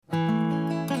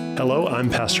Hello, I'm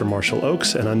Pastor Marshall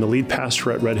Oaks, and I'm the lead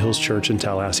pastor at Red Hills Church in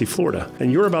Tallahassee, Florida.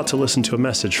 And you're about to listen to a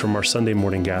message from our Sunday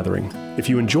morning gathering. If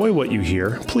you enjoy what you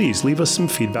hear, please leave us some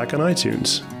feedback on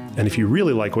iTunes. And if you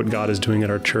really like what God is doing at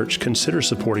our church, consider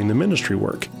supporting the ministry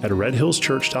work at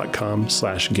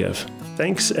redhillschurch.com/give.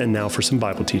 Thanks, and now for some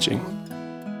Bible teaching.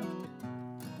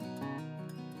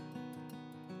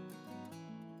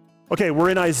 Okay, we're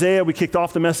in Isaiah. We kicked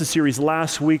off the message series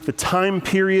last week. The time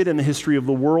period in the history of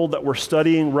the world that we're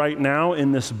studying right now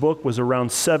in this book was around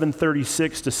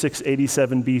 736 to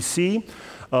 687 BC.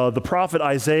 The prophet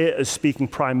Isaiah is speaking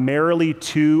primarily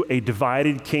to a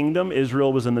divided kingdom.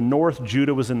 Israel was in the north,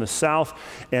 Judah was in the south,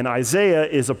 and Isaiah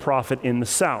is a prophet in the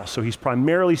south. So he's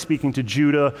primarily speaking to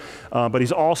Judah, but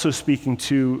he's also speaking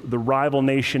to the rival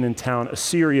nation in town,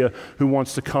 Assyria, who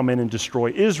wants to come in and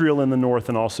destroy Israel in the north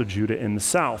and also Judah in the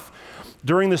south.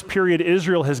 During this period,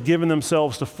 Israel has given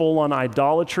themselves to full-on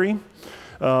idolatry.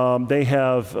 They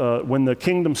have, when the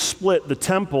kingdom split, the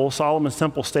temple, Solomon's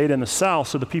temple, stayed in the south,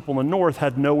 so the people in the north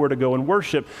had nowhere to go and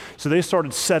worship. So they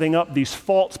started setting up these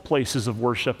false places of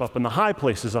worship up in the high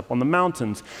places, up on the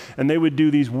mountains. And they would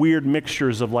do these weird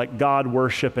mixtures of like God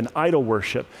worship and idol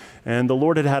worship. And the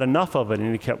Lord had had enough of it,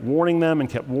 and he kept warning them,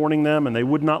 and they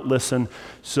would not listen.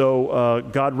 So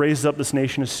God raised up this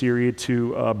nation Assyria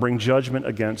to bring judgment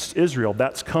against Israel.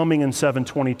 That's coming in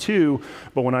 722,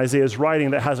 but when Isaiah is writing,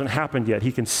 that hasn't happened yet.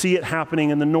 He can see it happening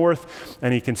in the north,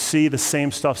 and he can see the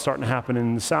same stuff starting to happen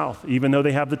in the south. Even though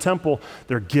they have the temple,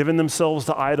 they're giving themselves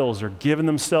to idols, they're giving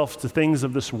themselves to things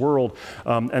of this world,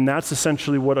 and that's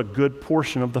essentially what a good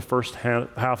portion of the first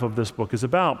half of this book is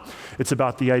about. It's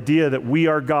about the idea that we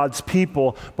are God's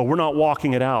people, but we're not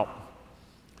walking it out.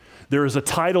 There is a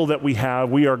title that we have,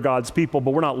 we are God's people,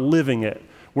 but we're not living it.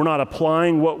 We're not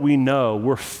applying what we know.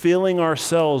 We're filling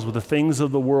ourselves with the things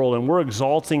of the world, and we're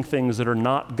exalting things that are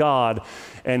not God,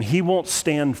 and he won't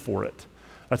stand for it.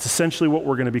 That's essentially what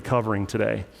we're going to be covering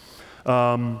today.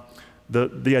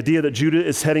 The idea that Judah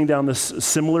is heading down this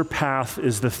similar path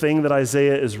is the thing that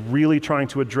Isaiah is really trying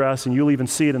to address, and you'll even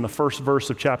see it in the first verse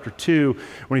of chapter 2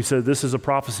 when he said, "This is a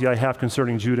prophecy I have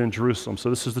concerning Judah and Jerusalem." So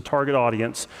this is the target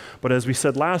audience. But as we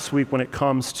said last week, when it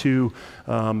comes to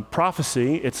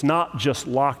prophecy, it's not just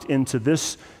locked into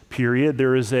this period.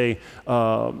 There is a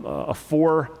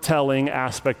foretelling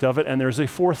aspect of it, and there's a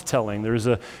forthtelling. There's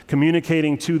a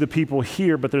communicating to the people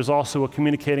here, but there's also a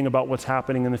communicating about what's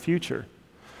happening in the future.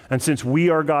 And since we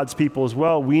are God's people as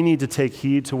well, we need to take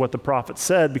heed to what the prophet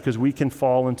said, because we can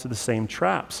fall into the same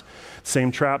traps. Same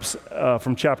traps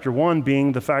from chapter 1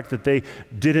 being the fact that they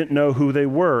didn't know who they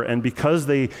were. And because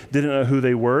they didn't know who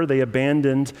they were, they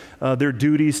abandoned their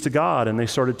duties to God, and they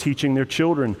started teaching their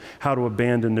children how to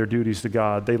abandon their duties to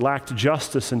God. They lacked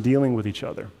justice in dealing with each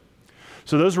other.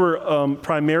 So those were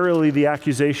primarily the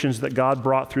accusations that God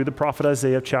brought through the prophet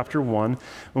Isaiah chapter 1.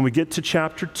 When we get to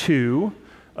chapter 2,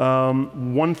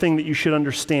 one thing that you should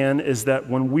understand is that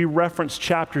when we reference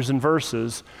chapters and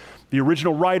verses, the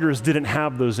original writers didn't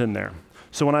have those in there.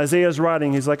 So when Isaiah's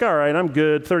writing, he's like, all right, I'm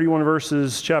good, 31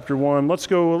 verses, chapter 1,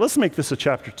 let's make this a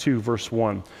chapter 2, verse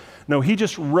 1. No, he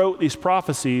just wrote these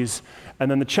prophecies,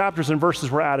 and then the chapters and verses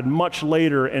were added much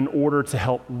later in order to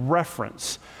help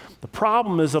reference. The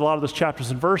problem is that a lot of those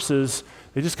chapters and verses,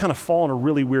 they just kind of fall in a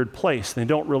really weird place. They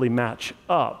don't really match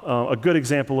up. A good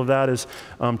example of that is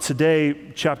today,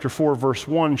 chapter 4, verse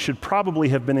 1 should probably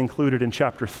have been included in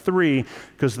chapter 3,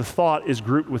 because the thought is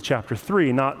grouped with chapter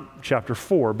 3, not chapter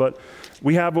 4. But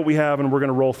we have what we have, and we're going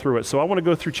to roll through it. So I want to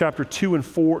go through chapter 2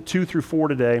 through 4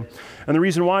 today. And the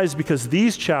reason why is because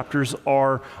these chapters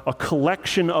are a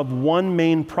collection of one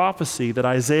main prophecy that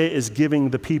Isaiah is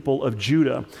giving the people of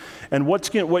Judah. And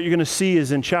what you're going to see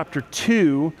is in chapter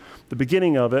 2, the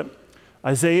beginning of it,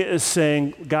 Isaiah is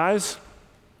saying, guys,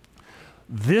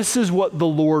 this is what the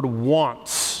Lord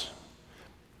wants.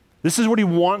 This is what he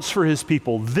wants for his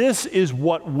people. This is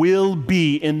what will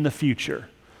be in the future.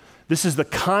 This is the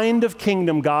kind of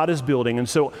kingdom God is building. And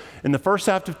so in the first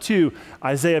half of 2,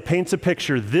 Isaiah paints a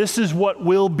picture. This is what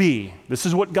will be. This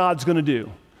is what God's going to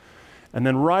do. And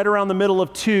then right around the middle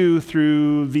of 2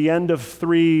 through the end of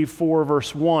 3, 4,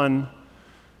 verse 1,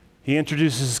 he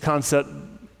introduces this concept.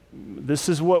 This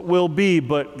is what will be,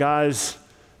 but guys,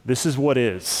 this is what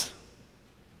is.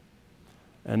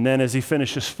 And then as he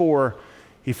finishes 4,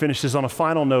 he finishes on a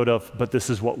final note of, but this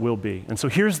is what will be. And so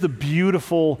here's the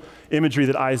beautiful imagery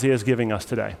that Isaiah is giving us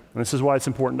today. And this is why it's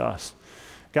important to us.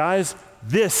 Guys,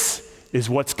 this is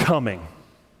what's coming.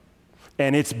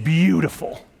 And it's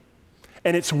beautiful.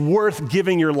 And it's worth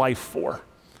giving your life for.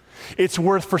 It's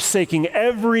worth forsaking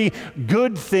every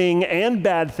good thing and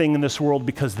bad thing in this world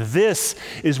because this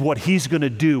is what he's going to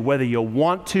do, whether you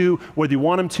want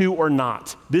him to or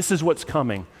not. This is what's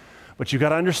coming. But you got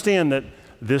to understand that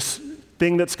this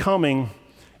thing that's coming,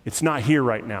 it's not here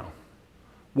right now.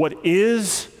 What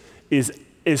is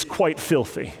quite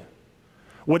filthy.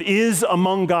 What is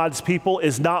among God's people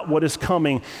is not what is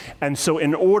coming. And so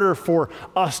in order for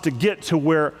us to get to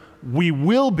where we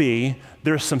will be,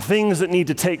 there's some things that need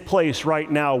to take place right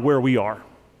now where we are.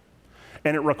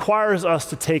 And it requires us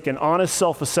to take an honest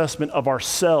self-assessment of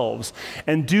ourselves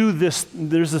and do this.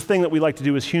 There's this thing that we like to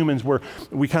do as humans where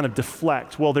we kind of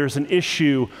deflect. Well, there's an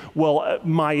issue. Well,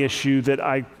 my issue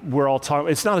that we're all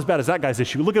talking, it's not as bad as that guy's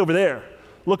issue. Look over there.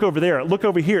 Look over there. Look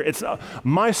over here. It's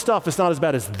my stuff is not as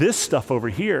bad as this stuff over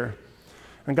here.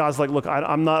 And God's like, look,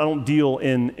 I don't deal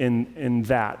in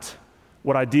that.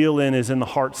 What I deal in is in the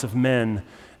hearts of men.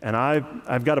 And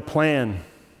I've got a plan.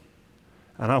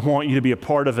 And I want you to be a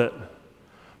part of it.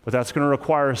 But that's going to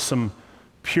require some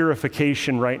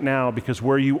purification right now because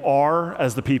where you are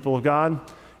as the people of God,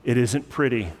 it isn't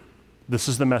pretty. This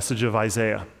is the message of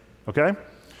Isaiah. Okay?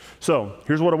 So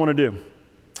here's what I want to do.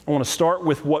 I want to start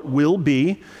with what will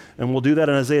be, and we'll do that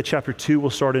in Isaiah chapter 2. We'll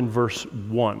start in verse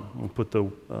 1. We'll put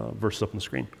the verse up on the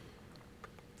screen.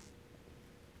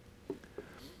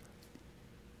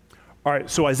 All right,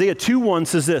 so Isaiah 2:1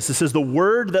 says this. It says, the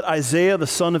word that Isaiah the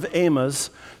son of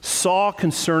Amos saw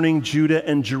concerning Judah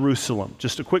and Jerusalem.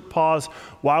 Just a quick pause.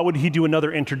 Why would he do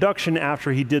another introduction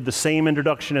after he did the same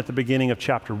introduction at the beginning of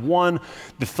chapter 1?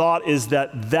 The thought is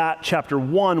that chapter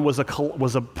 1 was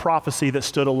a prophecy that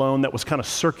stood alone, that was kind of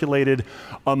circulated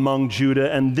among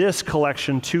Judah. And this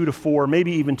collection, 2 to 4,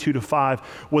 maybe even 2 to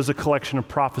 5, was a collection of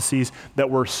prophecies that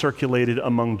were circulated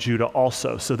among Judah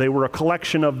also. So they were a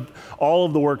collection of all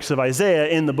of the works of Isaiah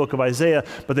in the book of Isaiah,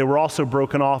 but they were also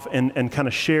broken off and kind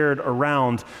of shared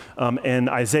around. And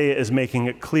Isaiah is making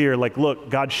it clear, like, look,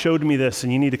 God showed me this,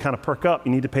 and you need to kind of perk up.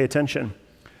 You need to pay attention.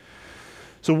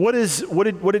 So what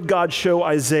did God show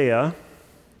Isaiah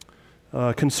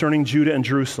concerning Judah and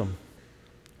Jerusalem?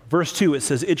 Verse 2, it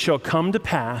says, it shall come to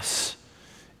pass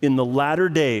in the latter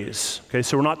days. Okay,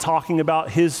 so we're not talking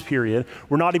about his period.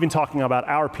 We're not even talking about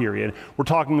our period. We're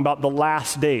talking about the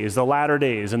last days, the latter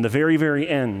days, and the very, very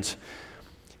end.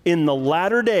 In the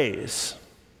latter days,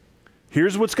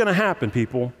 here's what's going to happen,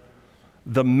 people.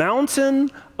 The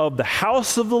mountain of the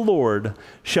house of the Lord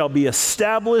shall be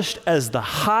established as the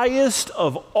highest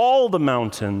of all the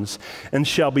mountains and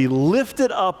shall be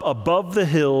lifted up above the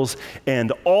hills,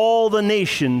 and all the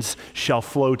nations shall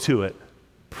flow to it.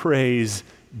 Praise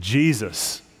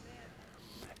Jesus.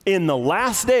 In the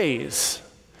last days,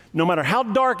 no matter how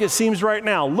dark it seems right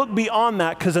now, look beyond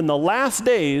that, because in the last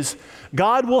days,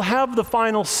 God will have the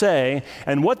final say,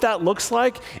 and what that looks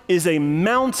like is a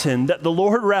mountain that the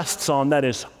Lord rests on that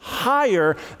is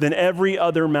higher than every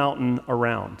other mountain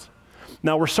around.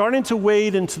 Now, we're starting to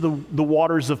wade into the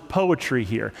waters of poetry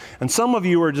here, and some of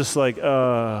you are just like,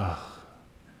 can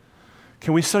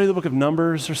we study the book of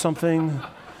Numbers or something?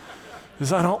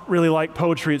 Because I don't really like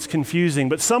poetry, it's confusing.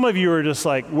 But some of you are just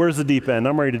like, where's the deep end?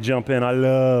 I'm ready to jump in. I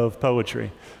love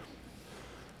poetry.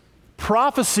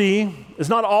 Prophecy is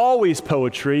not always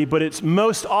poetry, but it's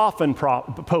most often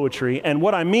poetry. And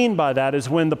what I mean by that is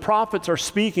when the prophets are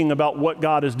speaking about what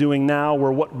God is doing now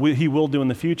or what he will do in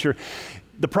the future,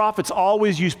 the prophets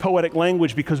always use poetic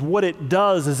language because what it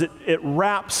does is it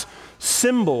wraps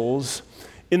symbols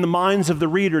in the minds of the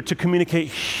reader to communicate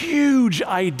huge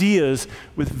ideas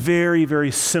with very,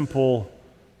 very simple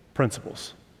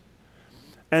principles.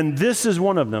 And this is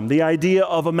one of them, the idea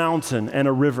of a mountain and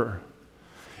a river.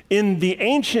 In the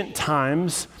ancient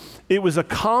times, it was a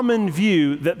common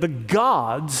view that the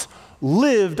gods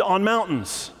lived on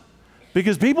mountains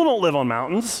because people don't live on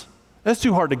mountains. That's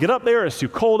too hard to get up there. It's too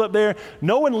cold up there.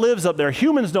 No one lives up there.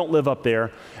 Humans don't live up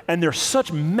there. And they're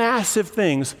such massive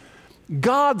things.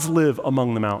 Gods live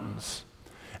among the mountains.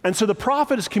 And so the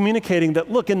prophet is communicating that,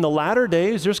 look, in the latter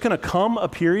days, there's going to come a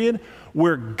period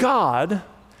where God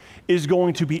is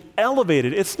going to be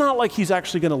elevated. It's not like he's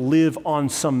actually going to live on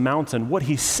some mountain. What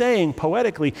he's saying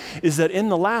poetically is that in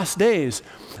the last days,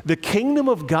 the kingdom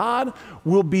of God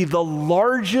will be the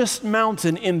largest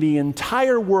mountain in the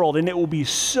entire world, and it will be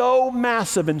so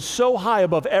massive and so high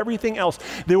above everything else,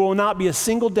 there will not be a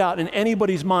single doubt in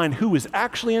anybody's mind who is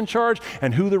actually in charge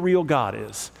and who the real God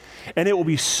is. And it will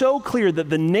be so clear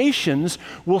that the nations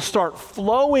will start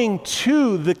flowing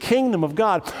to the kingdom of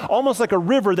God, almost like a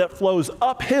river that flows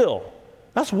uphill.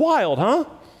 That's wild, huh?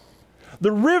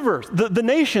 The rivers, the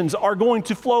nations are going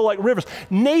to flow like rivers.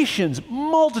 Nations,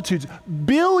 multitudes,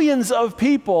 billions of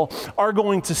people are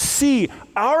going to see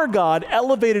our God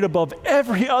elevated above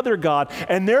every other God,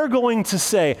 and they're going to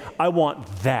say, I want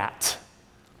that.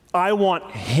 I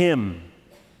want him.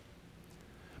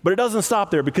 But it doesn't stop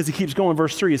there, because he keeps going.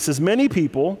 Verse 3, it says, many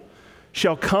people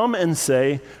shall come and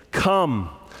say, come,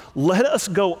 let us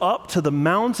go up to the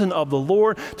mountain of the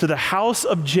Lord, to the house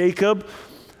of Jacob,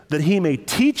 that he may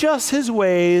teach us his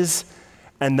ways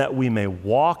and that we may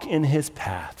walk in his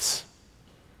paths.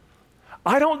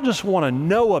 I don't just want to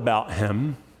know about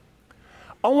him.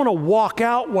 I want to walk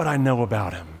out what I know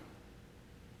about him.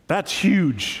 That's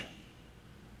huge.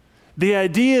 The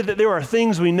idea that there are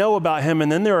things we know about him,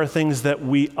 and then there are things that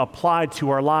we apply to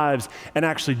our lives and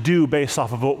actually do based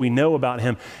off of what we know about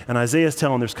him. And Isaiah's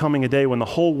telling there's coming a day when the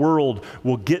whole world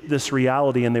will get this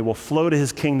reality, and they will flow to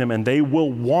his kingdom, and they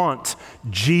will want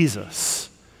Jesus.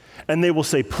 And they will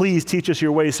say, please teach us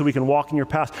your ways so we can walk in your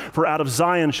paths. For out of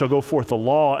Zion shall go forth the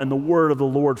law and the word of the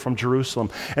Lord from Jerusalem.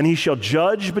 And he shall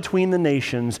judge between the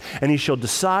nations, and he shall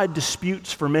decide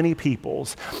disputes for many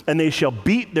peoples. And they shall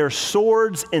beat their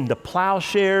swords into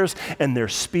plowshares and their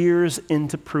spears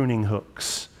into pruning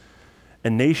hooks.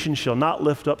 And nation shall not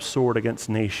lift up sword against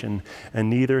nation, and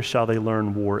neither shall they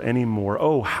learn war anymore.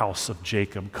 O house of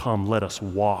Jacob, come, let us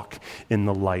walk in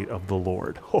the light of the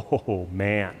Lord. Oh,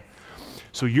 man.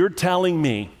 So you're telling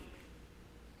me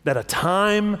that a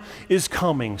time is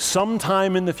coming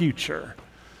sometime in the future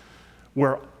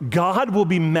where God will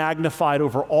be magnified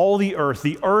over all the earth.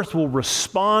 The earth will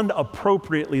respond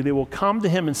appropriately. They will come to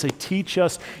him and say, teach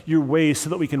us your ways so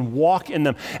that we can walk in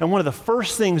them. And one of the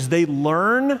first things they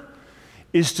learn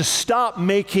is to stop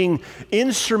making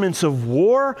instruments of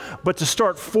war, but to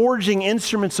start forging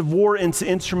instruments of war into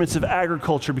instruments of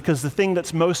agriculture, because the thing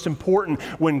that's most important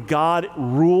when God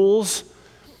rules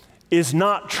is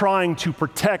not trying to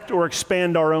protect or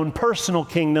expand our own personal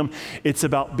kingdom. It's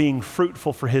about being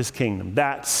fruitful for his kingdom.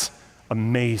 That's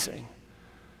amazing.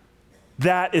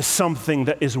 That is something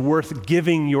that is worth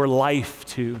giving your life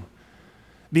to.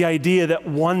 The idea that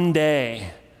one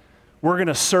day we're going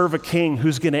to serve a king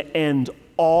who's going to end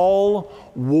all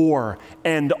war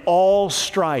and all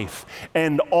strife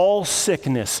and all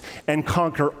sickness and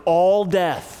conquer all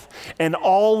death, and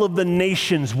all of the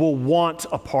nations will want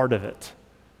a part of it.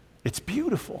 It's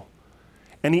beautiful.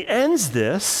 And he ends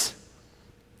this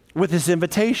with his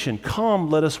invitation,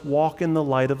 come, let us walk in the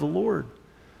light of the Lord.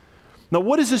 Now,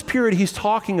 what is this period he's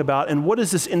talking about, and what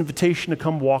is this invitation to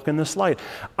come walk in this light?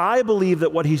 I believe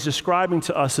that what he's describing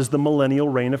to us is the millennial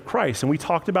reign of Christ. And we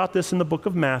talked about this in the book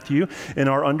of Matthew in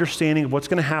our understanding of what's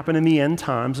going to happen in the end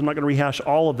times. I'm not going to rehash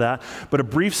all of that, but a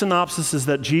brief synopsis is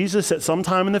that Jesus at some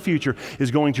time in the future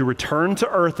is going to return to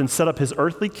earth and set up his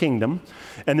earthly kingdom.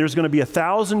 And there's going to be a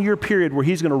 1,000-year period where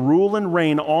he's going to rule and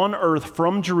reign on earth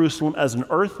from Jerusalem as an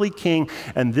earthly king.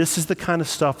 And this is the kind of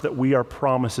stuff that we are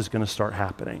promised is going to start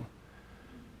happening.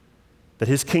 That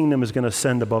his kingdom is going to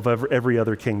ascend above every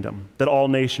other kingdom, that all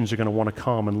nations are going to want to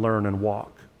come and learn and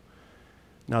walk.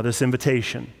 Now, this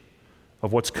invitation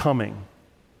of what's coming,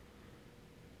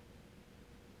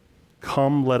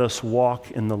 come, let us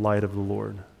walk in the light of the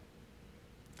Lord.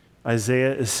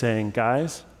 Isaiah is saying,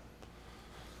 guys,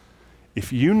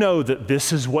 if you know that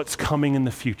this is what's coming in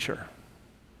the future,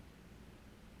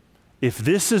 if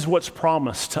this is what's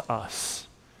promised to us,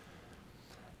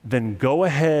 then go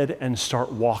ahead and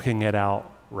start walking it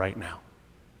out right now.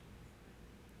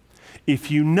 If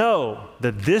you know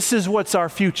that this is what's our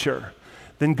future,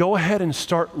 then go ahead and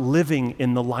start living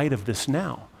in the light of this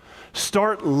now.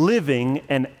 Start living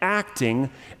and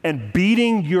acting and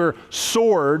beating your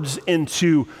swords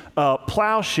into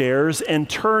plowshares and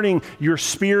turning your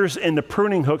spears into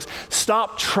pruning hooks.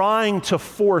 Stop trying to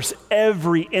force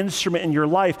every instrument in your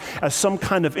life as some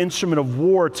kind of instrument of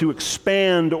war to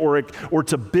expand or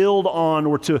to build on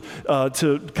or to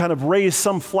kind of raise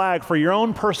some flag for your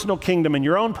own personal kingdom and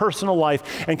your own personal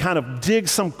life, and kind of dig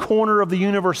some corner of the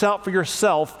universe out for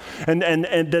yourself, and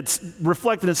that's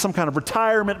reflected in some kind of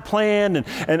retirement plan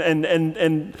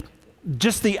and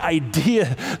just the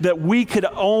idea that we could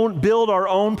build our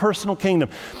own personal kingdom.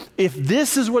 If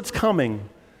this is what's coming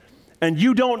and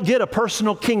you don't get a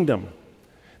personal kingdom,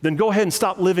 then go ahead and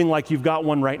stop living like you've got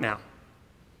one right now.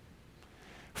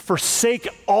 Forsake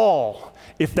all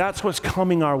if that's what's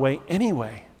coming our way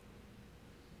anyway.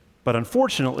 But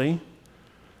unfortunately,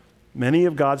 many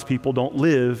of God's people don't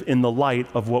live in the light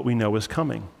of what we know is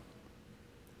coming.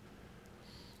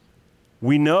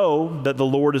 We know that the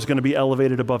Lord is going to be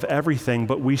elevated above everything,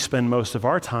 but we spend most of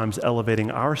our times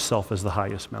elevating ourselves as the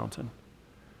highest mountain.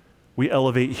 We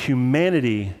elevate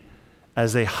humanity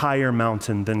as a higher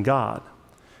mountain than God.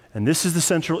 And this is the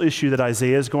central issue that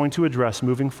Isaiah is going to address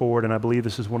moving forward, and I believe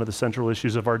this is one of the central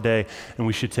issues of our day, and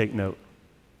we should take note.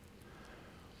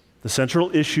 The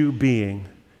central issue being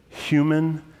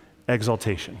human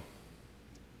exaltation.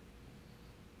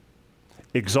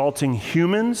 Exalting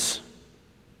humans,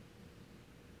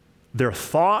 their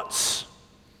thoughts,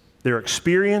 their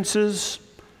experiences,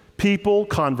 people,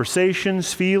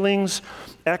 conversations, feelings,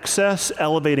 excess,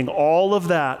 elevating all of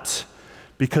that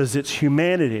because it's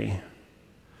humanity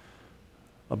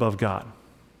above God.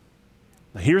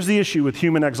 Now, here's the issue with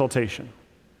human exaltation.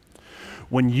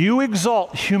 When you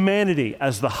exalt humanity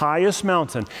as the highest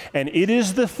mountain, and it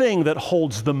is the thing that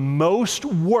holds the most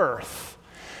worth,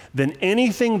 then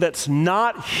anything that's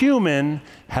not human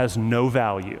has no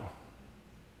value.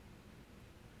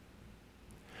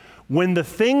 When the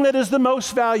thing that is the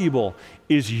most valuable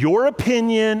is your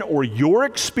opinion or your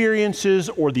experiences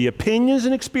or the opinions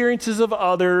and experiences of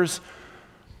others,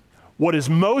 what is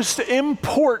most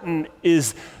important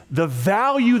is the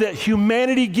value that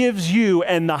humanity gives you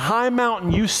and the high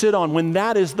mountain you sit on. When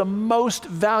that is the most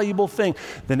valuable thing,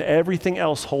 then everything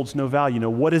else holds no value. Now,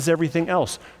 what is everything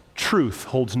else? Truth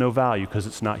holds no value because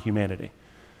it's not humanity.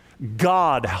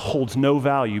 God holds no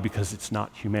value because it's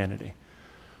not humanity.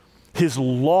 His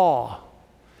law,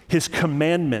 His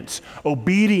commandments,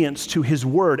 obedience to His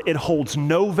word, it holds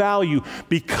no value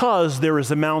because there is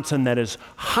a mountain that is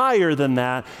higher than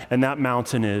that, and that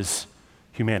mountain is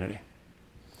humanity.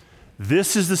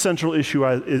 This is the central issue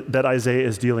that Isaiah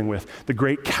is dealing with, the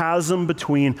great chasm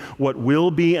between what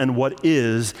will be and what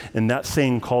is, and that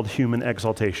thing called human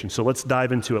exaltation. So let's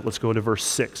dive into it. Let's go to verse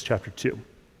 6, chapter 2.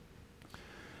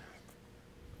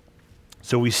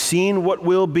 So we've seen what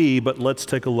will be, but let's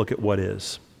take a look at what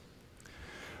is.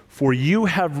 For you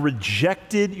have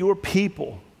rejected your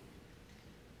people,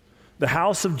 the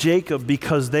house of Jacob,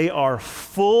 because they are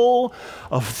full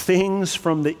of things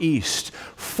from the east.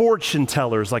 Fortune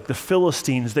tellers like the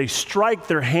Philistines, they strike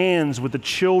their hands with the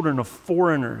children of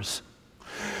foreigners.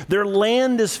 Their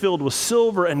land is filled with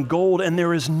silver and gold, and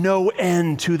there is no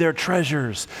end to their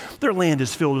treasures. Their land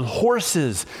is filled with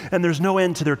horses, and there's no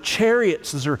end to their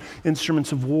chariots. Those are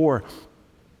instruments of war.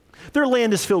 Their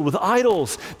land is filled with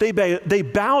idols. They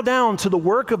bow down to the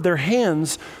work of their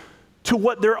hands, to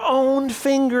what their own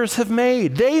fingers have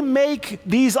made. They make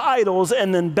these idols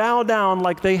and then bow down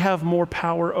like they have more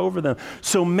power over them.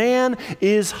 So man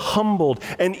is humbled,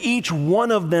 and each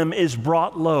one of them is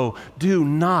brought low. Do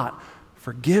not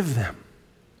forgive them.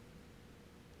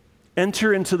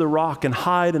 Enter into the rock and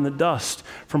hide in the dust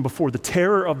from before the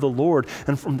terror of the Lord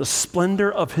and from the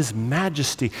splendor of His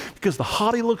majesty, because the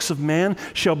haughty looks of man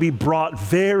shall be brought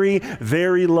very,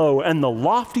 very low, and the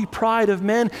lofty pride of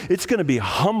men, it's going to be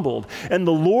humbled, and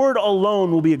the Lord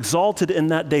alone will be exalted in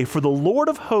that day. For the Lord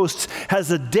of hosts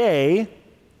has a day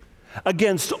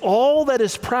against all that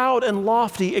is proud and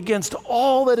lofty, against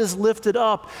all that is lifted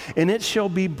up, and it shall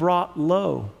be brought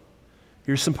low.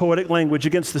 Here's some poetic language.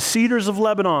 Against the cedars of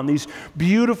Lebanon, these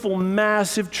beautiful,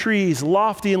 massive trees,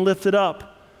 lofty and lifted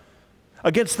up.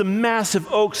 Against the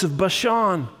massive oaks of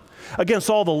Bashan. Against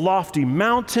all the lofty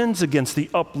mountains, against the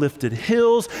uplifted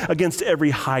hills, against every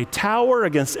high tower,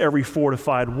 against every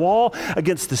fortified wall,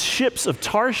 against the ships of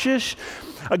Tarshish,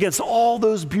 against all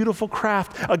those beautiful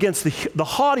craft, against the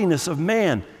haughtiness of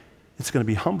man. It's going to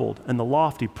be humbled, and the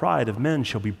lofty pride of men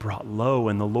shall be brought low,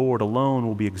 and the Lord alone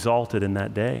will be exalted in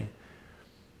that day.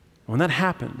 When that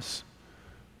happens,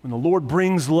 when the Lord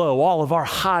brings low all of our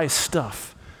high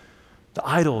stuff, the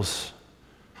idols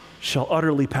shall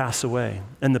utterly pass away.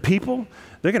 And the people,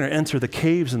 they're going to enter the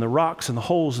caves and the rocks and the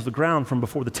holes of the ground from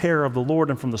before the terror of the Lord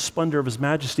and from the splendor of His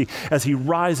majesty as He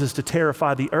rises to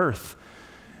terrify the earth.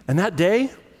 And that day,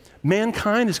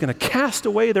 mankind is going to cast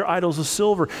away their idols of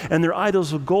silver and their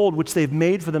idols of gold, which they've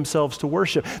made for themselves to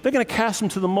worship. They're going to cast them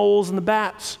to the moles and the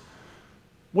bats.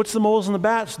 What's the moles and the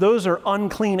bats? Those are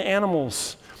unclean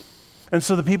animals. And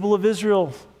so the people of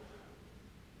Israel,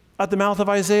 at the mouth of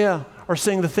Isaiah, are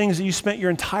saying the things that you spent your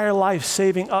entire life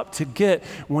saving up to get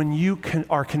when you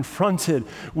are confronted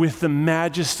with the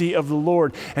majesty of the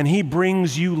Lord, and He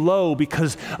brings you low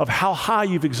because of how high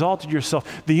you've exalted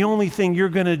yourself. The only thing you're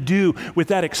going to do with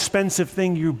that expensive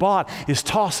thing you bought is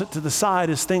toss it to the side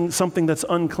as something that's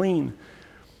unclean.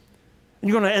 And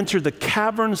you're going to enter the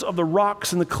caverns of the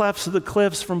rocks and the clefts of the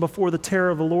cliffs from before the terror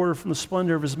of the Lord, from the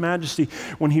splendor of His majesty,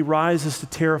 when He rises to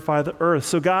terrify the earth.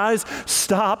 So guys,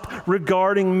 stop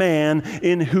regarding man,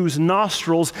 in whose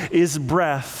nostrils is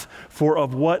breath, for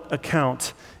of what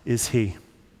account is he?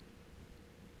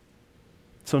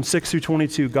 So in 6 through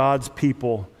 22, God's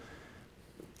people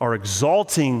are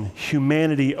exalting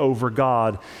humanity over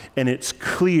God, and it's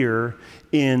clear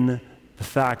in the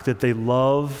fact that they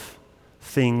love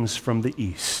things from the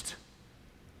East.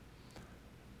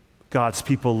 God's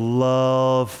people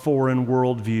love foreign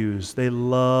worldviews. They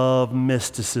love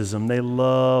mysticism. They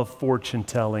love fortune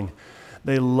telling.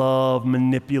 They love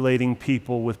manipulating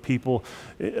people with people.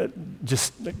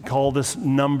 Just call this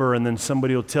number and then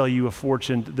somebody will tell you a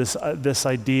fortune. This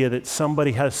idea that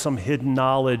somebody has some hidden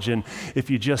knowledge, and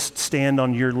if you just stand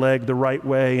on your leg the right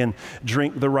way and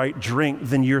drink the right drink,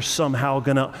 then you're somehow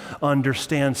going to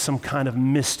understand some kind of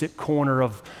mystic corner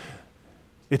of.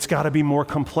 It's got to be more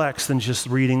complex than just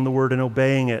reading the word and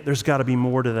obeying it. There's got to be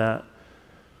more to that.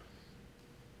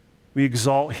 We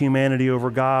exalt humanity over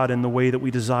God in the way that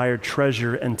we desire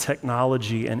treasure and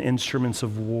technology and instruments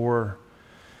of war,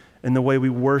 in the way we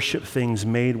worship things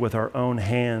made with our own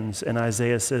hands. And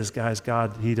Isaiah says, guys,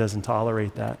 God, he doesn't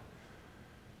tolerate that.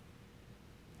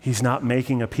 He's not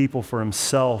making a people for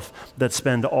himself that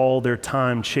spend all their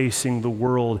time chasing the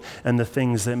world and the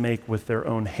things they make with their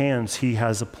own hands. He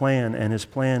has a plan, and his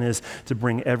plan is to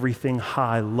bring everything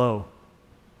high low.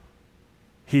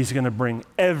 He's going to bring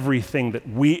everything that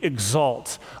we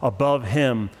exalt above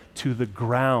him to the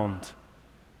ground.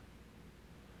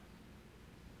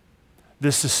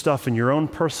 This is stuff in your own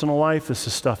personal life. This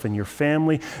is stuff in your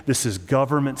family. This is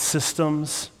government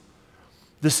systems.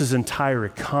 This is entire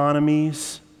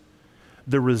economies.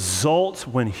 The result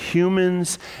when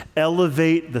humans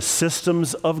elevate the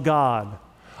systems of God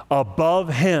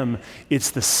above him, it's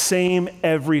the same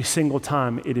every single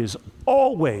time. It is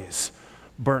always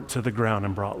burnt to the ground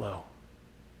and brought low.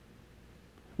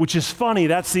 Which is funny,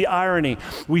 that's the irony.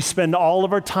 We spend all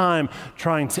of our time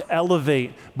trying to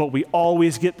elevate, but we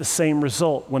always get the same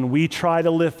result. When we try to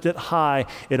lift it high,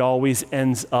 it always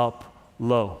ends up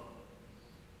low.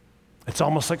 It's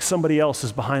almost like somebody else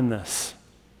is behind this.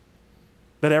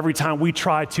 That every time we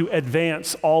try to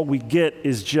advance, all we get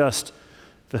is just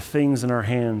the things in our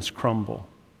hands crumble.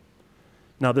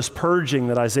 Now, this purging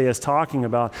that Isaiah is talking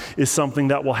about is something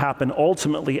that will happen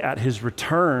ultimately at his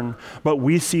return, but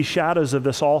we see shadows of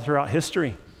this all throughout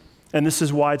history. And this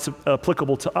is why it's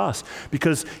applicable to us,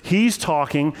 because he's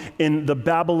talking in the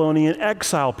Babylonian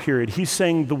exile period. He's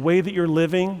saying the way that you're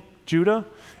living, Judah,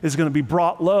 is going to be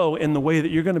brought low in the way that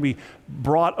you're going to be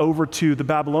brought over to the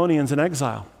Babylonians in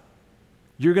exile.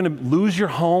 You're going to lose your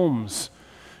homes.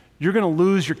 You're going to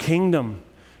lose your kingdom.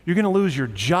 You're going to lose your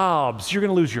jobs. You're going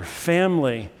to lose your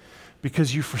family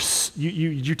because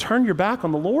you turn your back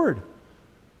on the Lord.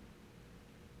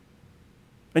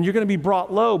 And you're going to be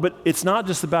brought low, but it's not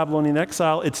just the Babylonian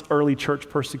exile, it's early church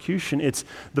persecution. It's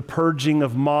the purging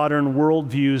of modern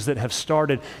worldviews that have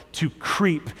started to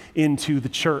creep into the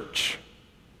church.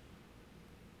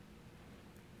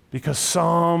 Because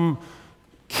some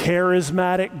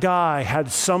charismatic guy had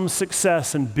some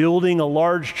success in building a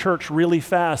large church really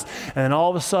fast, and all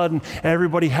of a sudden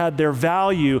everybody had their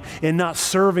value in not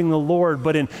serving the Lord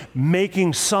but in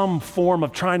making some form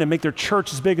of trying to make their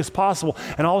church as big as possible,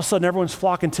 and all of a sudden everyone's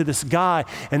flocking to this guy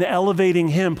and elevating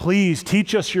him. Please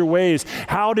teach us your ways.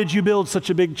 How did you build such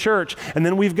a big church? And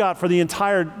then we've got for the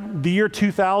year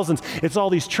 2000s, it's all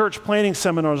these church planning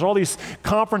seminars, all these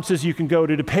conferences you can go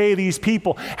to pay these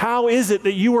people. How is it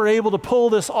that you were able to pull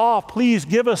this off? Please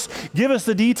give us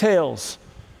the details.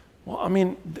 Well, I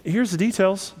mean, here's the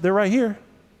details. They're right here.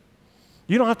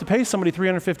 You don't have to pay somebody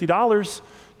 $350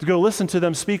 to go listen to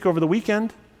them speak over the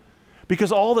weekend,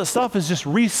 because all this stuff is just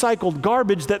recycled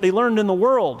garbage that they learned in the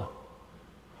world.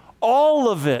 All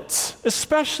of it,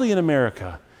 especially in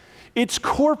America, it's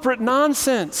corporate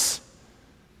nonsense.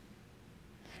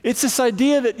 It's this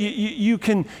idea that you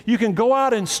can go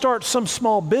out and start some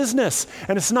small business,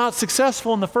 and it's not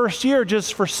successful in the first year,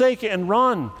 just forsake it and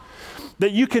run.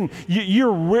 That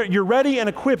you're ready and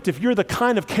equipped if you're the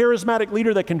kind of charismatic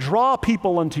leader that can draw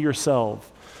people unto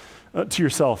yourself.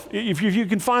 If you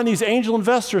can find these angel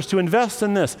investors to invest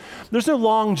in this, there's no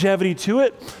longevity to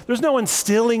it. There's no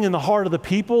instilling in the heart of the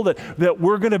people that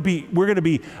we're going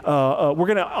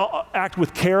to act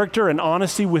with character and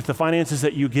honesty with the finances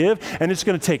that you give, and it's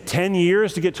going to take 10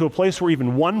 years to get to a place where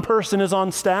even one person is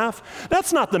on staff.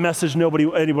 That's not the message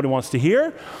anybody wants to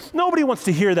hear. Nobody wants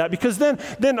to hear that, because then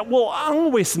well, I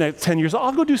don't waste the next 10 years.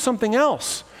 I'll go do something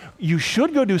else. You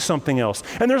should go do something else.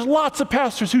 And there's lots of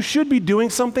pastors who should be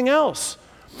doing something else.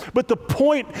 But the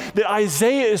point that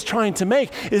Isaiah is trying to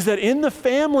make is that in the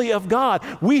family of God,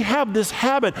 we have this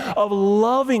habit of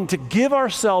loving to give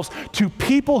ourselves to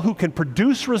people who can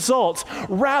produce results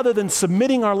rather than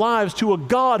submitting our lives to a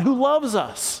God who loves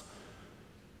us.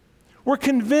 We're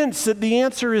convinced that the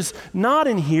answer is not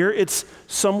in here, it's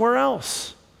somewhere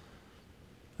else.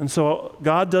 And so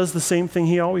God does the same thing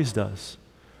he always does.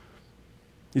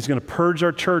 He's going to purge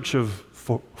our church of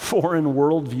foreign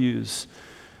worldviews.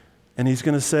 And he's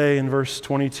going to say in verse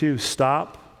 22,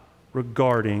 stop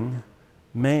regarding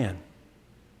man.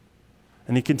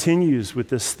 And he continues with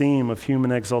this theme of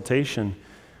human exaltation.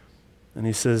 And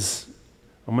he says,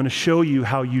 I'm going to show you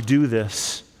how you do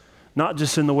this, not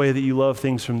just in the way that you love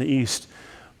things from the east,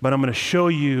 but I'm going to show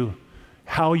you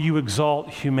how you exalt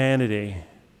humanity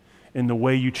in the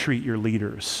way you treat your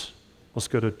leaders. Let's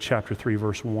go to chapter 3,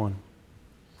 verse 1.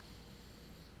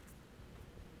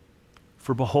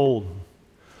 For behold,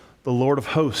 the Lord of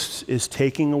hosts is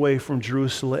taking away from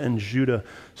Jerusalem and Judah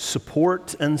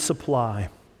support and supply,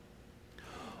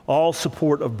 all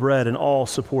support of bread and all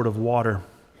support of water.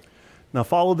 Now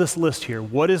follow this list here.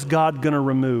 What is God going to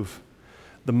remove?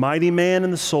 The mighty man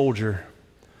and the soldier,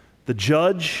 the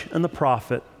judge and the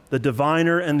prophet, the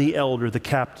diviner and the elder, the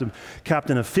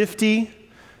captain of 50,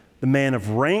 the man of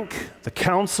rank, the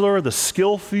counselor, the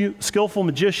skillful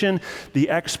magician, the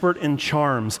expert in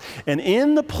charms. And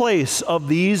in the place of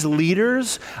these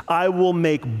leaders, I will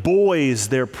make boys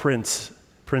their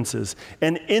princes,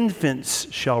 and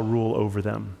infants shall rule over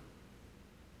them.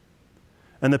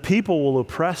 And the people will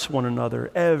oppress one another,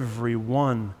 every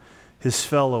one his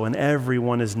fellow and every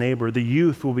one his neighbor. The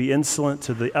youth will be insolent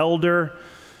to the elder,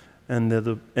 and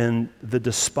the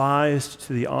despised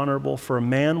to the honorable. For a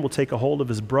man will take a hold of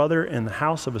his brother in the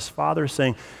house of his father,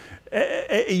 saying,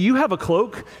 you have a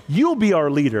cloak, you'll be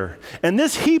our leader, and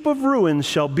this heap of ruins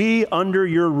shall be under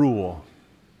your rule.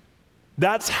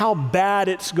 That's how bad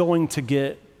it's going to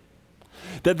get.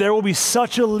 That there will be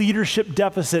such a leadership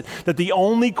deficit that the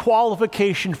only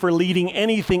qualification for leading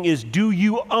anything is, do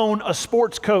you own a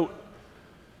sports coat?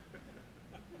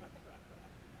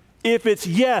 If it's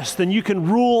yes, then you can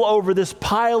rule over this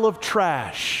pile of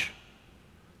trash.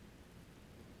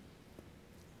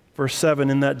 Verse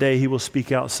 7, in that day he will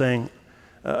speak out saying,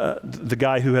 the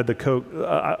guy who had the coat,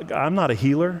 I'm not a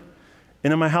healer,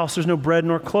 and in my house there's no bread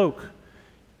nor cloak.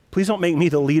 Please don't make me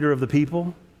the leader of the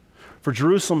people. For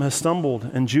Jerusalem has stumbled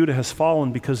and Judah has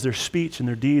fallen because their speech and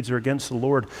their deeds are against the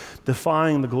Lord,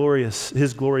 defying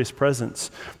his glorious presence.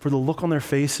 For the look on their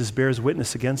faces bears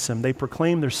witness against them. They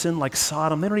proclaim their sin like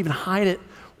Sodom. They don't even hide it.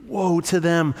 Woe to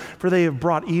them, for they have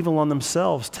brought evil on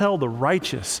themselves. Tell the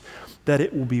righteous that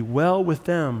it will be well with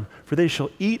them, for they shall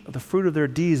eat of the fruit of their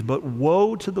deeds. But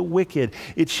woe to the wicked,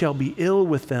 it shall be ill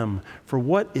with them. For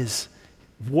what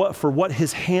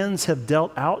his hands have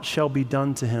dealt out shall be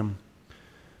done to him.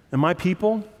 And my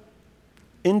people,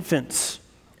 infants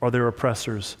are their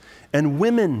oppressors, and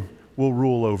women will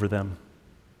rule over them.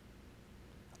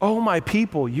 Oh, my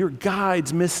people, your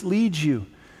guides mislead you,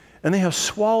 and they have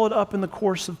swallowed up in the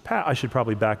course of I should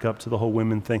probably back up to the whole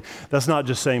women thing. That's not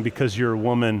just saying because you're a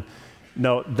woman.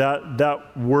 No,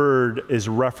 that word is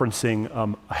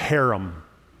referencing a harem.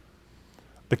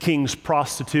 The king's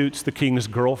prostitutes, the king's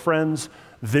girlfriends,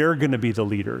 they're going to be the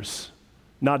leaders.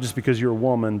 Not just because you're a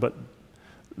woman, but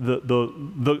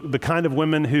the kind of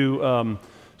women who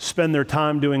spend their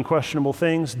time doing questionable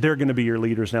things, they're going to be your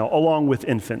leaders now, along with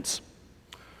infants.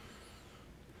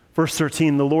 Verse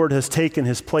 13, the Lord has taken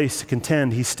his place to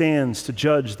contend. He stands to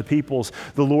judge the peoples.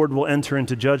 The Lord will enter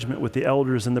into judgment with the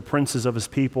elders and the princes of his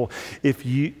people.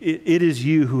 It is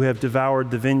you who have devoured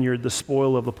the vineyard, the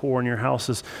spoil of the poor in your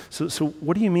houses. So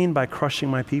what do you mean by crushing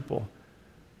my people?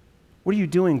 What are you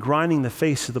doing, grinding the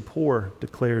face of the poor,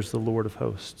 declares the Lord of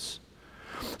hosts.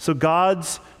 So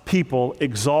God's people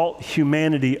exalt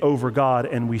humanity over God,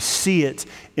 and we see it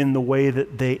in the way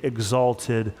that they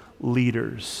exalted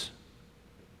leaders.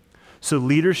 So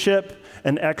leadership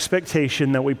and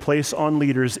expectation that we place on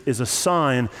leaders is a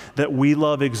sign that we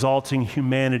love exalting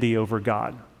humanity over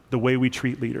God, the way we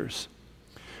treat leaders.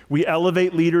 We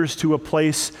elevate leaders to a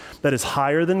place that is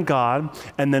higher than God,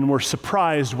 and then we're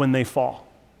surprised when they fall.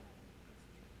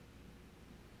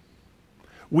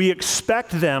 We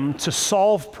expect them to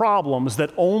solve problems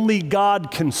that only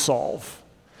God can solve,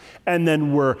 and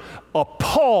then we're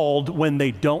appalled when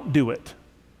they don't do it.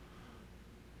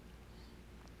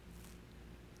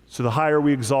 So the higher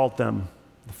we exalt them,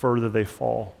 the further they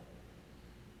fall.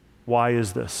 Why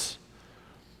is this?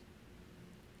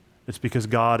 It's because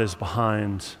God is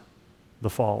behind the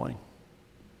falling.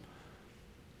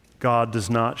 God does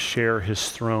not share his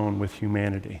throne with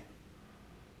humanity.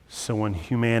 So when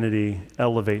humanity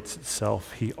elevates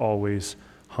itself, he always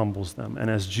humbles them. And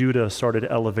as Judah started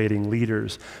elevating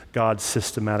leaders, God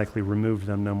systematically removed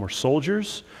them. No more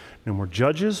soldiers, no more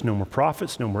judges, no more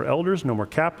prophets, no more elders, no more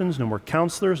captains, no more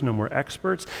counselors, no more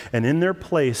experts. And in their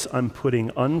place, I'm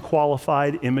putting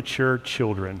unqualified, immature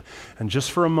children. And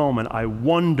just for a moment, I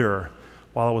wonder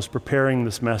while I was preparing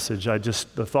this message,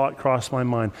 the thought crossed my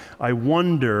mind. I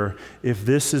wonder if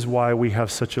this is why we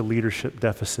have such a leadership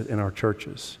deficit in our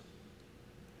churches.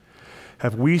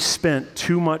 Have we spent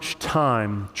too much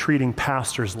time treating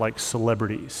pastors like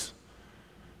celebrities?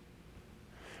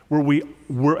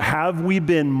 Have we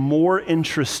been more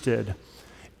interested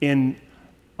in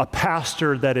a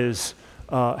pastor that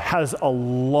has a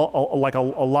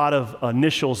lot of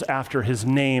initials after his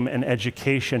name and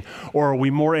education? Or are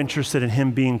we more interested in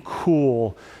him being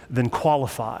cool than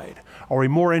qualified? Are we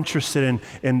more interested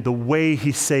in the way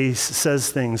he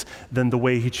says things than the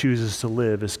way he chooses to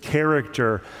live? Is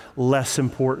character less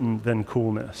important than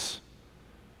coolness?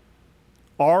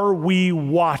 Are we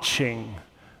watching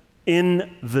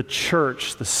in the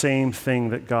church the same thing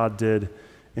that God did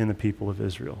in the people of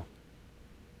Israel?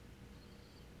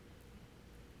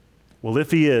 Well,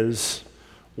 if he is,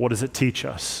 what does it teach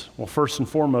us? Well, first and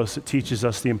foremost, it teaches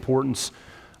us the importance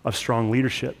of strong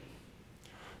leadership.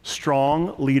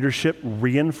 Strong leadership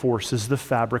reinforces the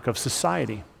fabric of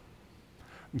society.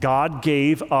 God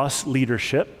gave us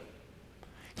leadership.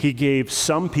 He gave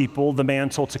some people the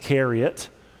mantle to carry it.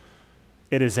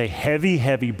 It is a heavy,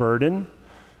 heavy burden.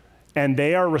 And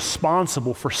they are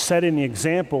responsible for setting the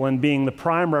example and being the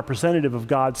prime representative of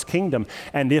God's kingdom.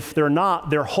 And if they're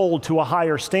not, they're held to a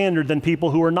higher standard than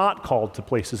people who are not called to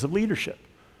places of leadership.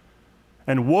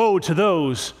 And woe to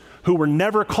those who were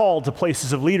never called to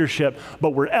places of leadership,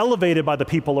 but were elevated by the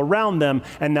people around them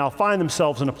and now find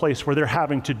themselves in a place where they're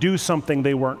having to do something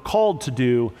they weren't called to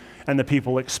do, and the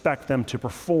people expect them to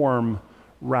perform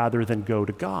rather than go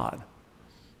to God.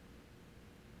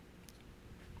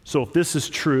 So if this is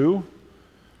true,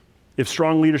 if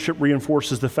strong leadership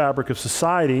reinforces the fabric of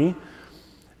society,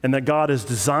 and that God has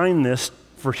designed this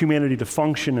for humanity to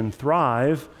function and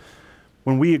thrive,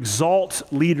 when we exalt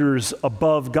leaders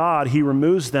above God, he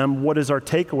removes them. What is our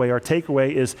takeaway? Our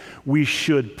takeaway is we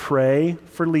should pray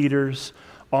for leaders,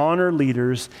 honor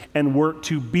leaders, and work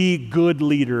to be good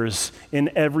leaders in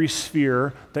every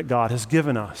sphere that God has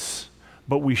given us.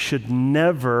 But we should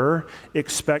never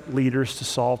expect leaders to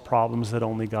solve problems that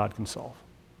only God can solve.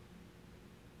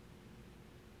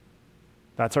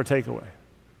 That's our takeaway.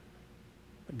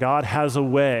 God has a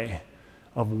way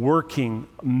of working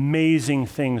amazing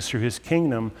things through his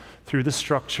kingdom through the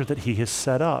structure that he has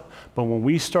set up. But when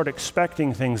we start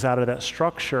expecting things out of that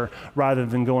structure rather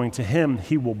than going to him,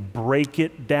 he will break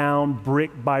it down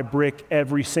brick by brick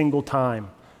every single time.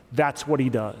 That's what he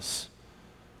does.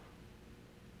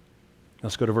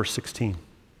 Let's go to verse 16.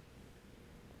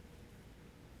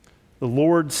 The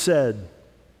Lord said,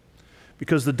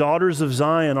 because the daughters of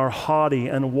Zion are haughty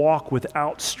and walk with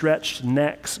outstretched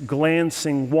necks,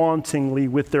 glancing wantingly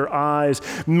with their eyes,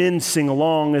 mincing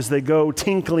along as they go,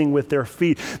 tinkling with their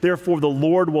feet. Therefore the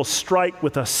Lord will strike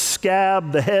with a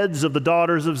scab the heads of the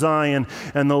daughters of Zion,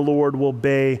 and the Lord will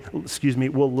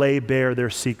lay bare their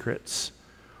secrets.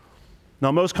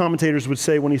 Now, most commentators would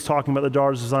say when he's talking about the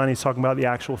daughters of Zion, he's talking about the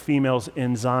actual females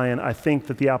in Zion. I think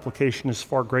that the application is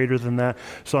far greater than that,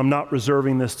 so I'm not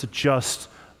reserving this to just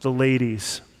the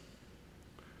ladies.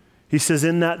 He says,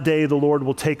 in that day, the Lord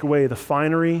will take away the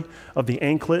finery of the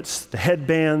anklets, the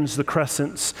headbands, the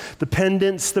crescents, the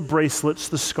pendants, the bracelets,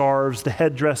 the scarves, the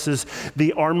headdresses,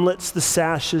 the armlets, the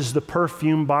sashes, the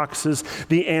perfume boxes,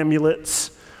 the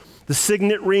amulets, the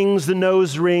signet rings, the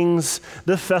nose rings,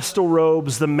 the festal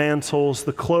robes, the mantles,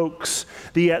 the cloaks,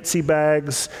 the Etsy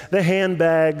bags, the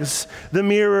handbags, the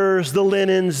mirrors, the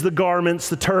linens, the garments,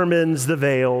 the turbans, the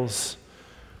veils.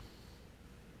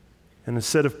 And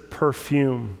instead of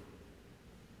perfume,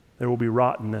 there will be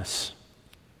rottenness.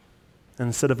 And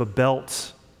instead of a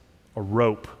belt, a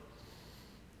rope.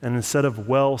 And instead of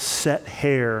well-set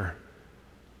hair,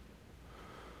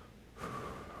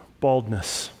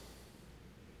 baldness.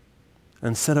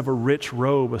 Instead of a rich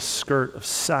robe, a skirt of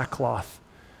sackcloth,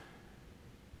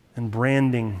 and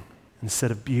branding instead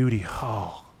of beauty.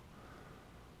 Oh,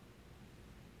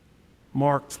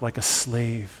 marked like a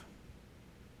slave.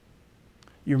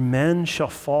 Your men shall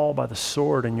fall by the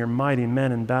sword, and your mighty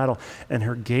men in battle, and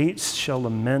her gates shall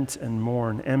lament and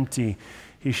mourn. Empty,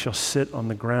 he shall sit on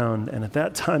the ground. And at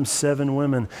that time, 7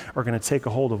 women are going to take a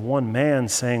hold of one man,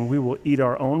 saying, we will eat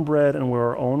our own bread and wear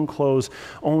our own clothes.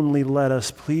 Only let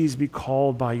us please be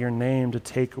called by your name to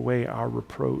take away our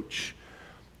reproach.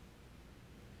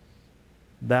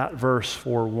 That verse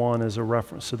 4:1 is a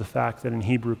reference to the fact that in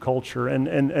Hebrew culture,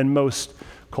 and most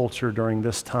culture during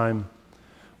this time,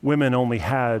 women only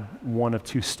had one of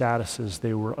two statuses.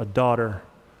 They were a daughter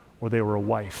or they were a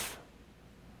wife.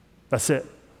 That's it.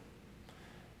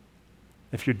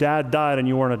 If your dad died and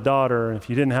you weren't a daughter, and if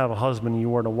you didn't have a husband and you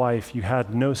weren't a wife, you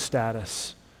had no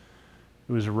status. It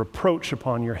It was a reproach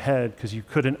upon your head because you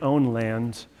couldn't own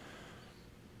land.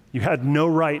 You had no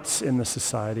rights in the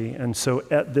society. And so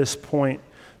at this point,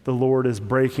 the Lord is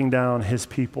breaking down his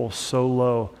people so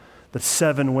low that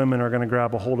 7 women are going to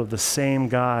grab a hold of the same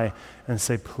guy and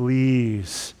say,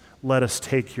 please, let us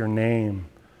take your name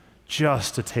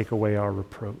just to take away our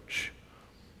reproach.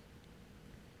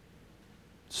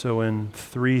 So in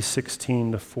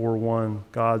 3:16 to 4:1,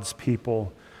 God's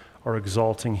people are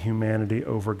exalting humanity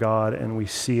over God, and we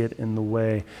see it in the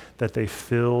way that they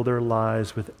fill their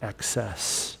lives with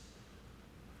excess.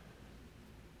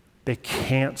 They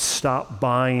can't stop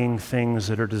buying things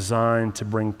that are designed to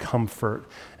bring comfort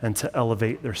and to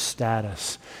elevate their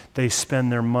status. They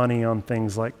spend their money on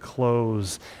things like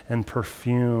clothes and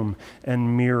perfume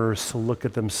and mirrors to look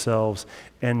at themselves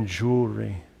and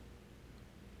jewelry.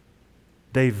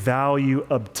 They value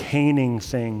obtaining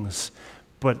things,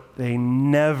 but they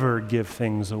never give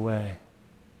things away.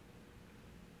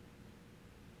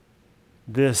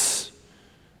 This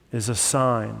is a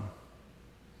sign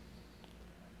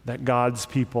that God's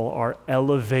people are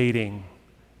elevating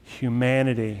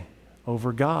humanity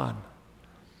over God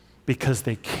because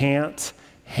they can't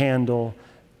handle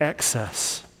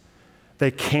excess. They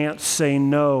can't say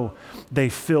no. They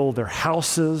fill their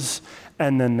houses,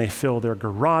 and then they fill their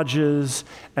garages,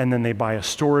 and then they buy a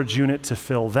storage unit to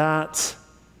fill that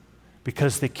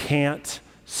because they can't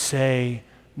say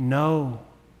no.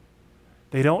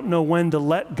 They don't know when to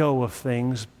let go of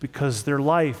things because their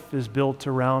life is built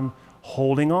around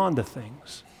holding on to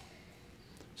things.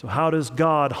 So how does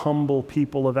God humble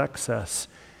people of excess?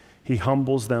 He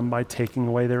humbles them by taking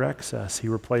away their excess. He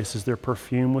replaces their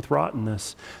perfume with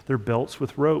rottenness, their belts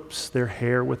with ropes, their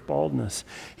hair with baldness.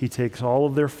 He takes all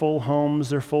of their full homes,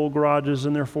 their full garages,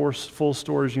 and their full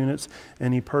storage units,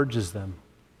 and he purges them.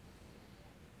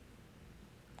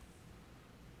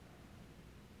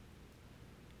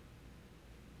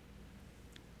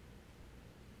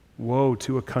 Woe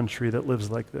to a country that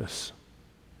lives like this.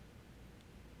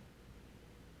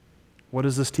 What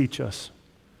does this teach us?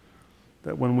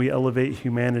 That when we elevate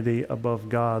humanity above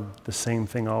God, the same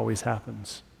thing always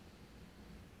happens.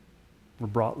 We're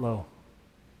brought low.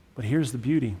 But here's the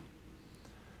beauty.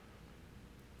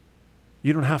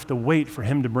 You don't have to wait for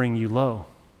him to bring you low.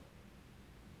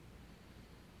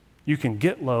 You can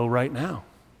get low right now.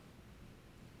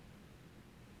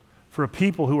 For a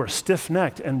people who are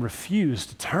stiff-necked and refuse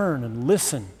to turn and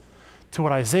listen to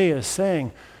what Isaiah is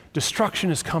saying,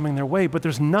 destruction is coming their way, but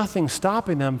there's nothing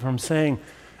stopping them from saying,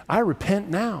 I repent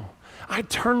now. I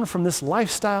turn from this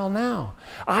lifestyle now.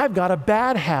 I've got a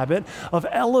bad habit of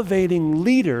elevating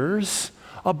leaders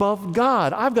above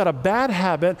God. I've got a bad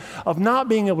habit of not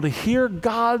being able to hear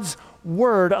God's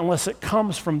word unless it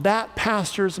comes from that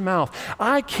pastor's mouth.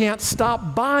 I can't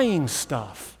stop buying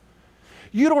stuff.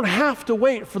 You don't have to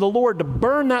wait for the Lord to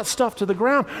burn that stuff to the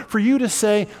ground for you to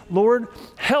say, Lord,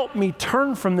 help me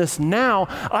turn from this now.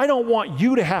 I don't want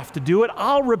you to have to do it.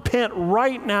 I'll repent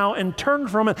right now and turn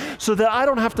from it so that I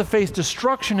don't have to face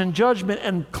destruction and judgment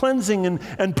and cleansing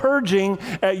and purging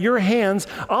at your hands.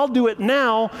 I'll do it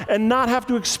now and not have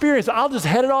to experience it. I'll just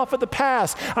head it off at the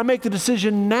pass. I make the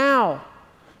decision now.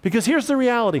 Because here's the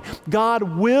reality. God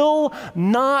will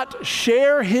not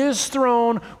share his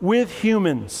throne with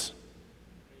humans.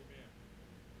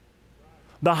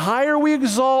 The higher we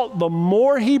exalt, the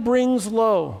more he brings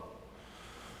low.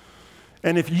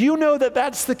 And if you know that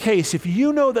that's the case, if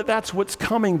you know that that's what's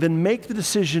coming, then make the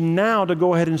decision now to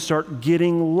go ahead and start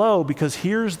getting low. Because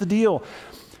here's the deal.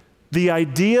 The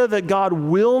idea that God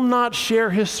will not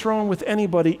share his throne with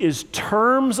anybody is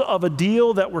terms of a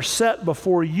deal that were set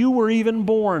before you were even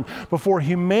born, before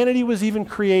humanity was even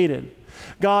created.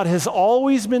 God has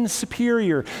always been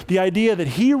superior. The idea that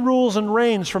he rules and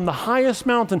reigns from the highest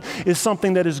mountain is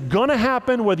something that is going to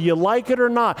happen whether you like it or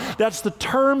not. That's the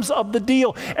terms of the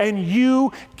deal, and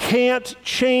you can't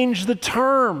change the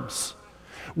terms.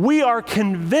 We are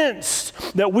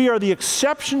convinced that we are the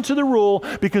exception to the rule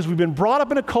because we've been brought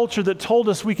up in a culture that told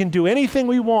us we can do anything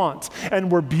we want,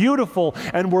 and we're beautiful,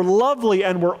 and we're lovely,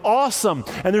 and we're awesome,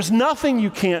 and there's nothing you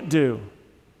can't do.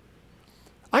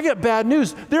 I get bad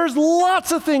news. There's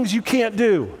lots of things you can't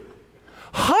do.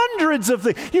 Hundreds of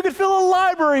things. You could fill a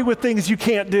library with things you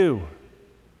can't do.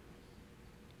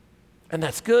 And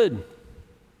that's good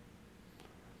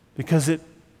because it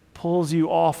pulls you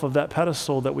off of that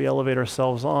pedestal that we elevate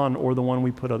ourselves on or the one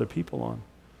we put other people on.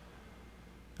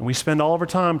 And we spend all of our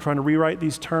time trying to rewrite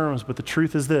these terms, but the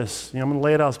truth is this. I'm going to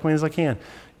lay it out as plain as I can.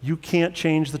 You can't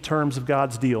change the terms of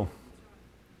God's deal.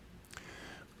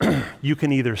 You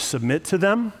can either submit to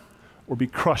them or be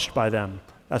crushed by them.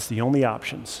 That's the only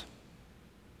options.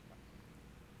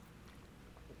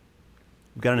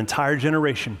 We've got an entire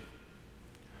generation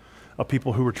of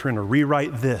people who are trying to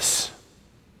rewrite this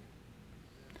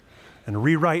and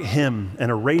rewrite him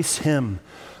and erase him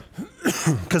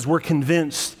because we're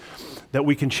convinced that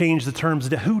we can change the terms.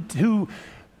 Who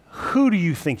do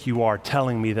you think you are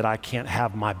telling me that I can't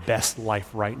have my best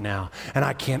life right now and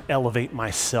I can't elevate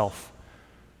myself?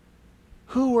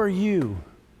 Who are you?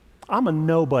 I'm a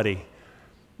nobody,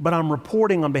 but I'm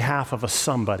reporting on behalf of a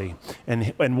somebody.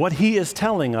 And what he is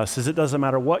telling us is it doesn't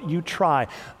matter what you try,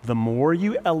 the more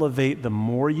you elevate, the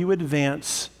more you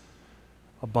advance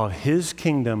above his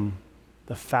kingdom,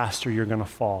 the faster you're going to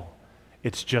fall.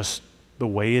 It's just the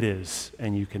way it is,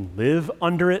 and you can live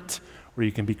under it or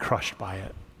you can be crushed by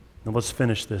it. Now let's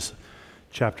finish this.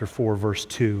 Chapter 4, verse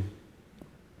 2.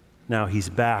 Now he's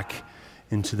back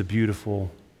into the beautiful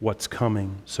what's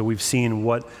coming. So we've seen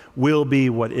what will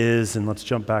be, what is, and let's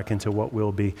jump back into what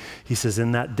will be. He says,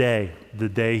 in that day, the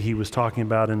day he was talking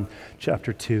about in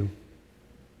chapter 2,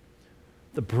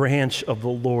 the branch of the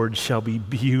Lord shall be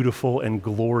beautiful and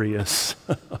glorious,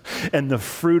 and the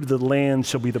fruit of the land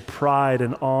shall be the pride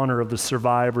and honor of the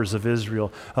survivors of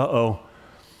Israel.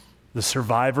 The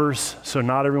survivors, so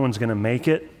not everyone's going to make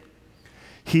it.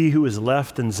 He who is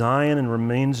left in Zion and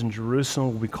remains in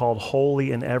Jerusalem will be called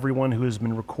holy, and everyone who has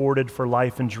been recorded for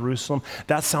life in Jerusalem.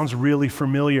 That sounds really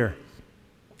familiar.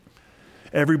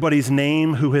 Everybody's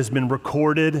name who has been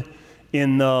recorded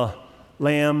in the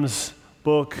Lamb's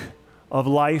book of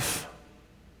life.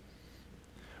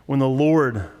 When the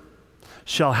Lord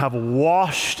shall have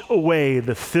washed away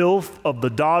the filth of the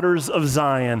daughters of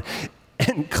Zion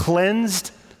and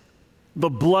cleansed the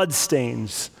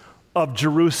bloodstains of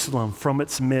Jerusalem from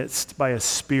its midst by a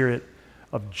spirit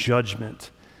of judgment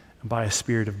and by a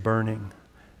spirit of burning,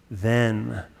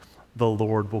 then the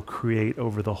Lord will create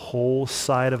over the whole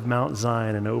side of Mount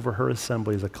Zion and over her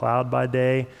assemblies a cloud by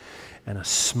day and a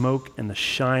smoke and the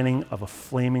shining of a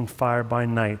flaming fire by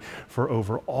night. For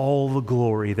over all the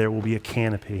glory there will be a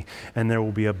canopy, and there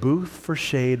will be a booth for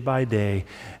shade by day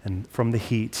and from the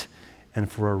heat, and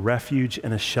for a refuge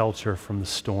and a shelter from the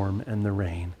storm and the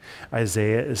rain.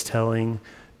 Isaiah is telling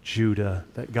Judah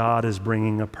that God is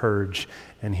bringing a purge,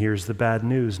 and here's the bad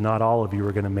news. Not all of you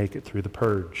are going to make it through the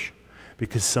purge,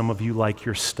 because some of you like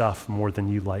your stuff more than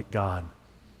you like God.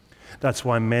 That's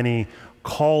why many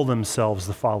call themselves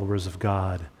the followers of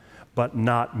God, but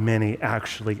not many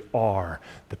actually are.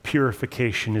 The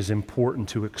purification is important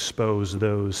to expose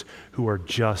those who are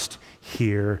just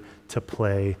here to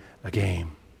play a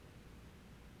game.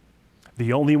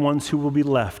 The only ones who will be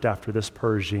left after this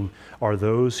purging are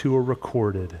those who are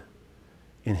recorded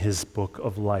in his book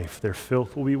of life. Their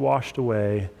filth will be washed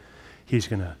away. He's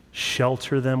going to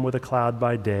shelter them with a cloud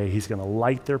by day. He's going to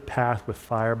light their path with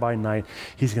fire by night.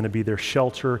 He's going to be their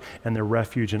shelter and their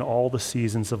refuge in all the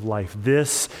seasons of life.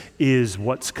 This is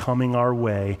what's coming our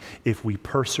way if we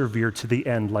persevere to the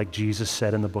end, like Jesus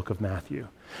said in the book of Matthew.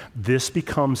 This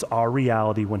becomes our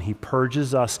reality when he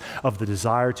purges us of the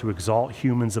desire to exalt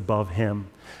humans above him.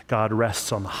 God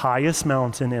rests on the highest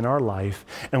mountain in our life,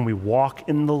 and we walk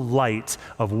in the light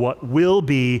of what will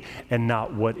be and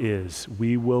not what is.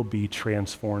 We will be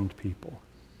transformed people.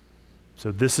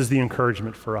 So this is the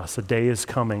encouragement for us. A day is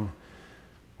coming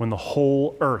when the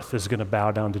whole earth is going to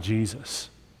bow down to Jesus.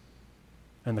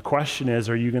 And the question is,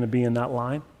 are you going to be in that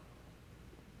line?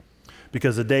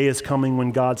 Because a day is coming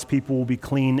when God's people will be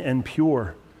clean and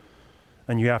pure.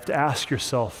 And you have to ask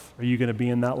yourself, are you going to be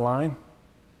in that line?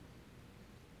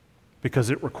 Because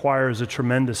it requires a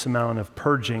tremendous amount of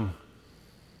purging,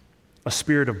 a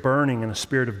spirit of burning and a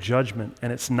spirit of judgment.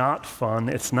 And it's not fun,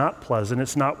 it's not pleasant,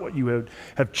 it's not what you would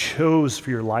have chose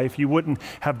for your life. You wouldn't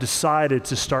have decided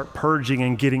to start purging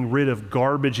and getting rid of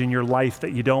garbage in your life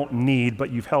that you don't need,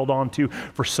 but you've held on to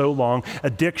for so long.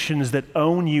 Addictions that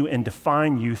own you and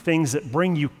define you, things that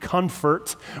bring you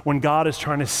comfort when God is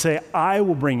trying to say, I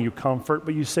will bring you comfort,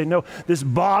 but you say, no, this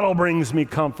bottle brings me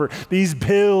comfort. These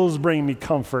pills bring me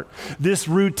comfort. This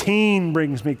routine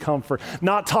brings me comfort.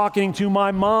 Not talking to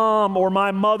my mom or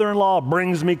my mother-in-law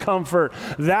brings me comfort.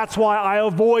 That's why I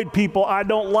avoid people. I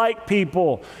don't like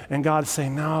people. And God's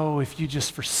saying, no, if you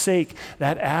just forsake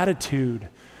that attitude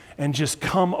and just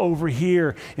come over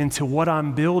here into what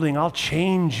I'm building, I'll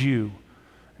change you.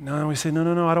 No, we say,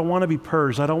 no, I don't want to be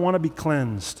purged. I don't want to be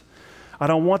cleansed. I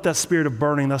don't want that spirit of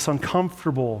burning. That's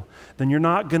uncomfortable. Then you're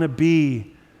not going to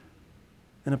be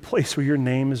in a place where your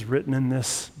name is written in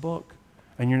this book.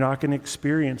 And you're not going to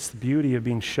experience the beauty of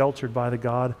being sheltered by the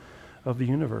God of the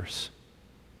universe.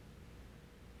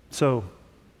 So,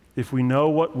 if we know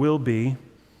what will be,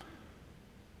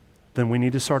 then we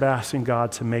need to start asking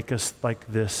God to make us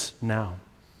like this now.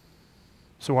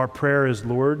 So our prayer is,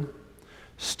 Lord,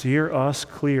 Steer us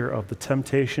clear of the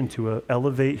temptation to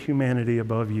elevate humanity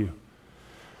above you.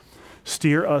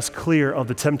 Steer us clear of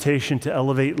the temptation to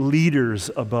elevate leaders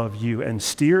above you, and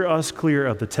steer us clear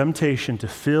of the temptation to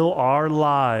fill our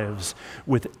lives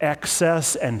with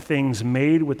excess and things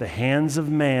made with the hands of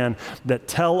man that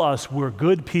tell us we're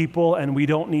good people and we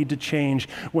don't need to change,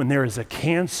 when there is a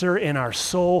cancer in our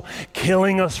soul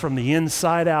killing us from the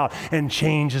inside out, and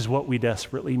change is what we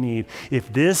desperately need.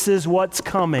 If this is what's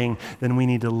coming, then we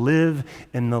need to live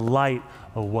in the light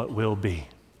of what will be.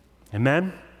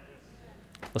 Amen?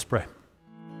 Let's pray.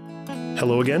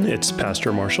 Hello again, it's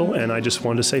Pastor Marshall, and I just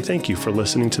wanted to say thank you for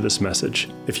listening to this message.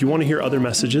 If you want to hear other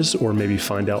messages or maybe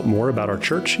find out more about our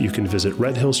church, you can visit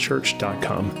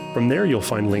redhillschurch.com. From there, you'll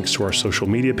find links to our social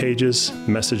media pages,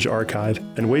 message archive,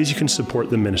 and ways you can support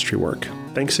the ministry work.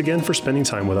 Thanks again for spending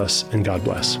time with us, and God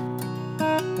bless.